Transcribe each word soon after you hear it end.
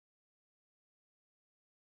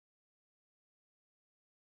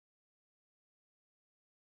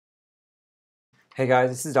Hey guys,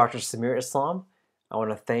 this is Dr. Samir Islam. I want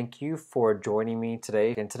to thank you for joining me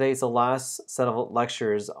today. And today is the last set of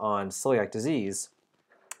lectures on celiac disease.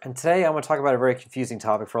 And today I'm going to talk about a very confusing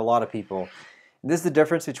topic for a lot of people. And this is the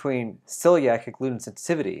difference between celiac and gluten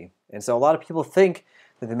sensitivity. And so a lot of people think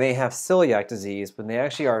that they may have celiac disease, but they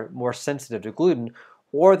actually are more sensitive to gluten,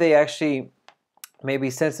 or they actually may be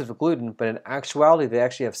sensitive to gluten, but in actuality they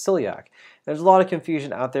actually have celiac. There's a lot of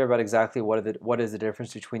confusion out there about exactly what is the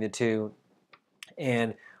difference between the two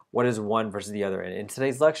and what is one versus the other. And in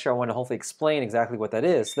today's lecture, I want to hopefully explain exactly what that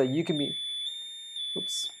is so that you can be,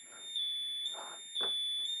 oops,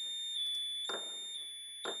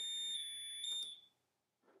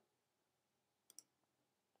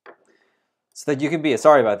 so that you can be,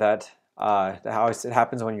 sorry about that, how it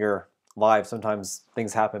happens when you're live, sometimes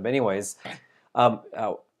things happen. But anyways, I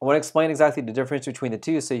want to explain exactly the difference between the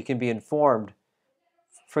two so you can be informed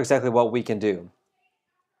for exactly what we can do.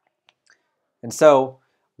 And so,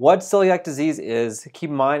 what celiac disease is,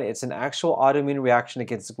 keep in mind, it's an actual autoimmune reaction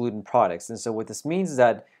against gluten products. And so what this means is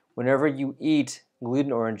that whenever you eat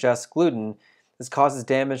gluten or ingest gluten, this causes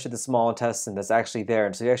damage to the small intestine that's actually there.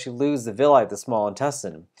 And so you actually lose the villi of the small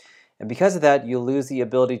intestine. And because of that, you lose the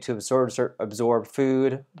ability to absorb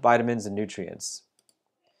food, vitamins, and nutrients.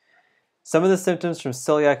 Some of the symptoms from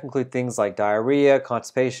celiac include things like diarrhea,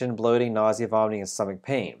 constipation, bloating, nausea, vomiting, and stomach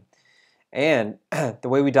pain. And the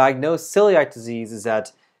way we diagnose celiac disease is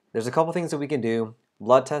that there's a couple things that we can do.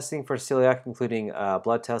 Blood testing for celiac, including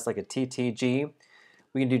blood tests like a TTG.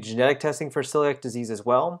 We can do genetic testing for celiac disease as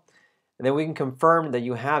well. And then we can confirm that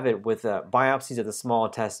you have it with biopsies of the small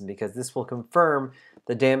intestine, because this will confirm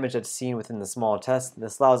the damage that's seen within the small intestine.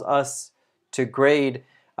 This allows us to grade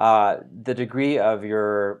the degree of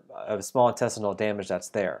your small intestinal damage that's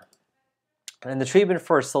there. And the treatment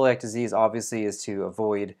for celiac disease obviously is to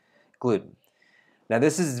avoid gluten. Now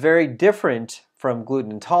this is very different from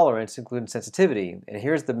gluten intolerance and gluten sensitivity, and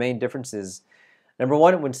here's the main differences. Number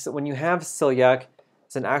one, when you have celiac,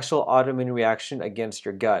 it's an actual autoimmune reaction against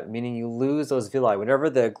your gut, meaning you lose those villi. Whenever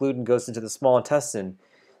the gluten goes into the small intestine,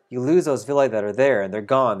 you lose those villi that are there, and they're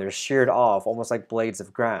gone. They're sheared off, almost like blades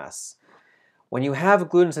of grass. When you have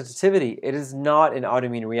gluten sensitivity, it is not an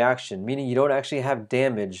autoimmune reaction, meaning you don't actually have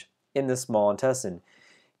damage in the small intestine.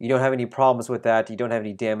 You don't have any problems with that. You don't have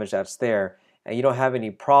any damage that's there. And you don't have any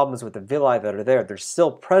problems with the villi that are there. They're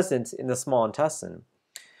still present in the small intestine.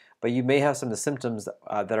 But you may have some of the symptoms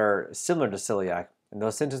that are similar to celiac. And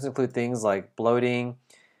those symptoms include things like bloating,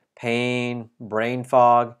 pain, brain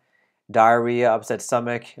fog, diarrhea, upset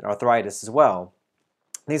stomach, and arthritis as well.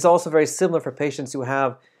 These are also very similar for patients who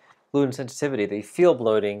have gluten sensitivity. They feel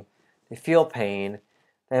bloating, they feel pain,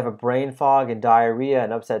 they have a brain fog and diarrhea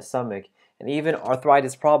and upset stomach, and even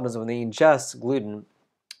arthritis problems when they ingest gluten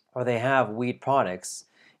or they have wheat products.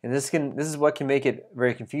 And this is what can make it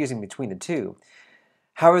very confusing between the two.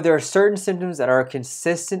 However, there are certain symptoms that are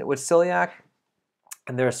consistent with celiac,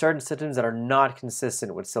 and there are certain symptoms that are not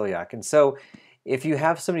consistent with celiac. And so if you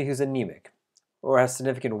have somebody who's anemic or has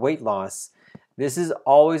significant weight loss, this is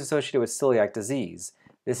always associated with celiac disease.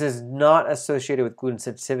 This is not associated with gluten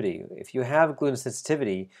sensitivity. If you have gluten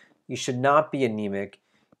sensitivity, you should not be anemic.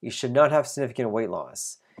 You should not have significant weight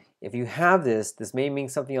loss. If you have this may mean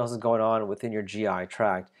something else is going on within your GI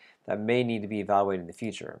tract that may need to be evaluated in the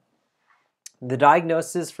future. The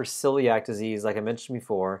diagnosis for celiac disease, like I mentioned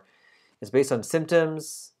before, is based on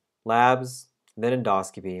symptoms, labs, and then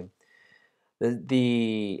endoscopy.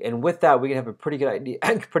 And with that, we can have a pretty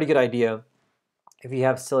good idea if you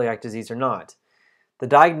have celiac disease or not. The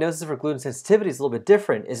diagnosis for gluten sensitivity is a little bit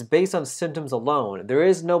different. It's based on symptoms alone. There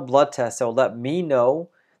is no blood test that will let me know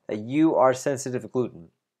that you are sensitive to gluten.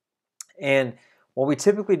 And what we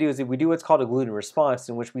typically do is we do what's called a gluten response,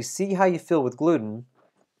 in which we see how you feel with gluten,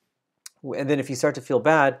 and then if you start to feel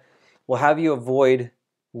bad, we'll have you avoid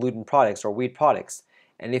gluten products or wheat products.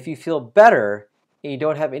 And if you feel better and you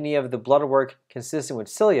don't have any of the blood work consistent with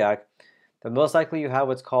celiac, then most likely you have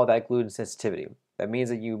what's called that gluten sensitivity. That means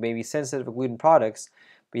that you may be sensitive to gluten products,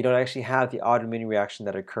 but you don't actually have the autoimmune reaction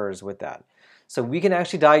that occurs with that. So we can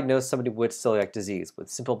actually diagnose somebody with celiac disease with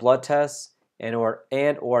simple blood tests and or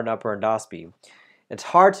an upper endoscopy. It's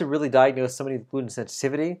hard to really diagnose somebody with gluten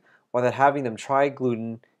sensitivity without having them try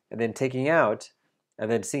gluten and then taking out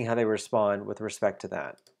and then seeing how they respond with respect to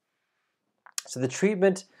that. So the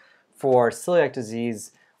treatment for celiac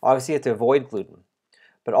disease, obviously you have to avoid gluten.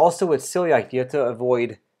 But also with celiac, you have to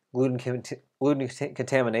avoid gluten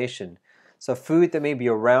contamination. So food that may be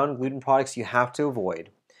around gluten products you have to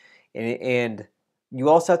avoid. And you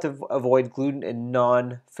also have to avoid gluten in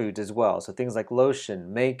non-foods as well. So things like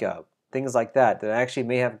lotion, makeup, things like that actually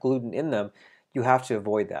may have gluten in them, you have to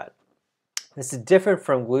avoid that. This is different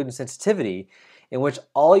from gluten sensitivity, in which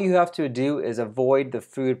all you have to do is avoid the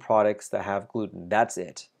food products that have gluten. That's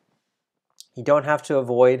it. You don't have to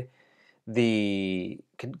avoid the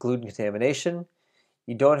gluten contamination.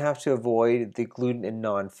 You don't have to avoid the gluten in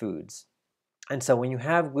non-foods. And so when you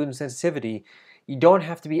have gluten sensitivity, you don't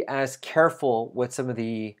have to be as careful with some of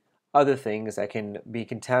the other things that can be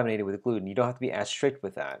contaminated with gluten. You don't have to be as strict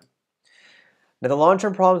with that. Now, the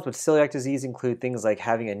long-term problems with celiac disease include things like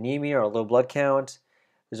having anemia or a low blood count.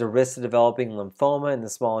 There's a risk of developing lymphoma in the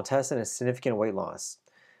small intestine and significant weight loss.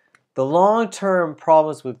 The long-term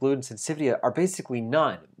problems with gluten sensitivity are basically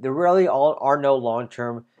none. There really are no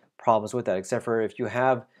long-term problems with that, except for if you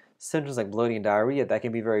have symptoms like bloating and diarrhea, that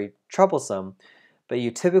can be very troublesome, but you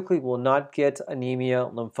typically will not get anemia,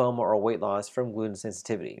 lymphoma, or weight loss from gluten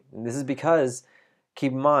sensitivity. And this is because,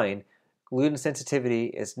 keep in mind, gluten sensitivity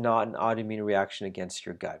is not an autoimmune reaction against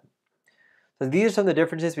your gut. So these are some of the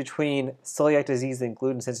differences between celiac disease and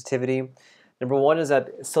gluten sensitivity. Number one is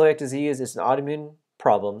that celiac disease is an autoimmune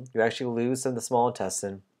problem. You actually lose some of the small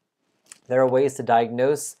intestine. There are ways to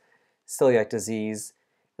diagnose celiac disease,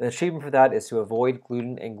 and the treatment for that is to avoid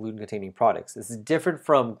gluten and gluten-containing products. This is different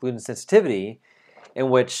from gluten sensitivity, in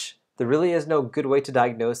which there really is no good way to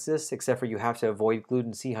diagnose this, except for you have to avoid gluten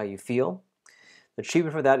and see how you feel. The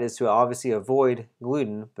treatment for that is to obviously avoid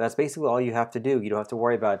gluten, but that's basically all you have to do. You don't have to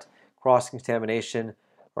worry about cross-contamination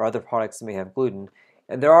or other products that may have gluten.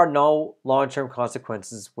 And there are no long-term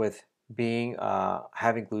consequences with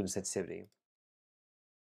having gluten sensitivity.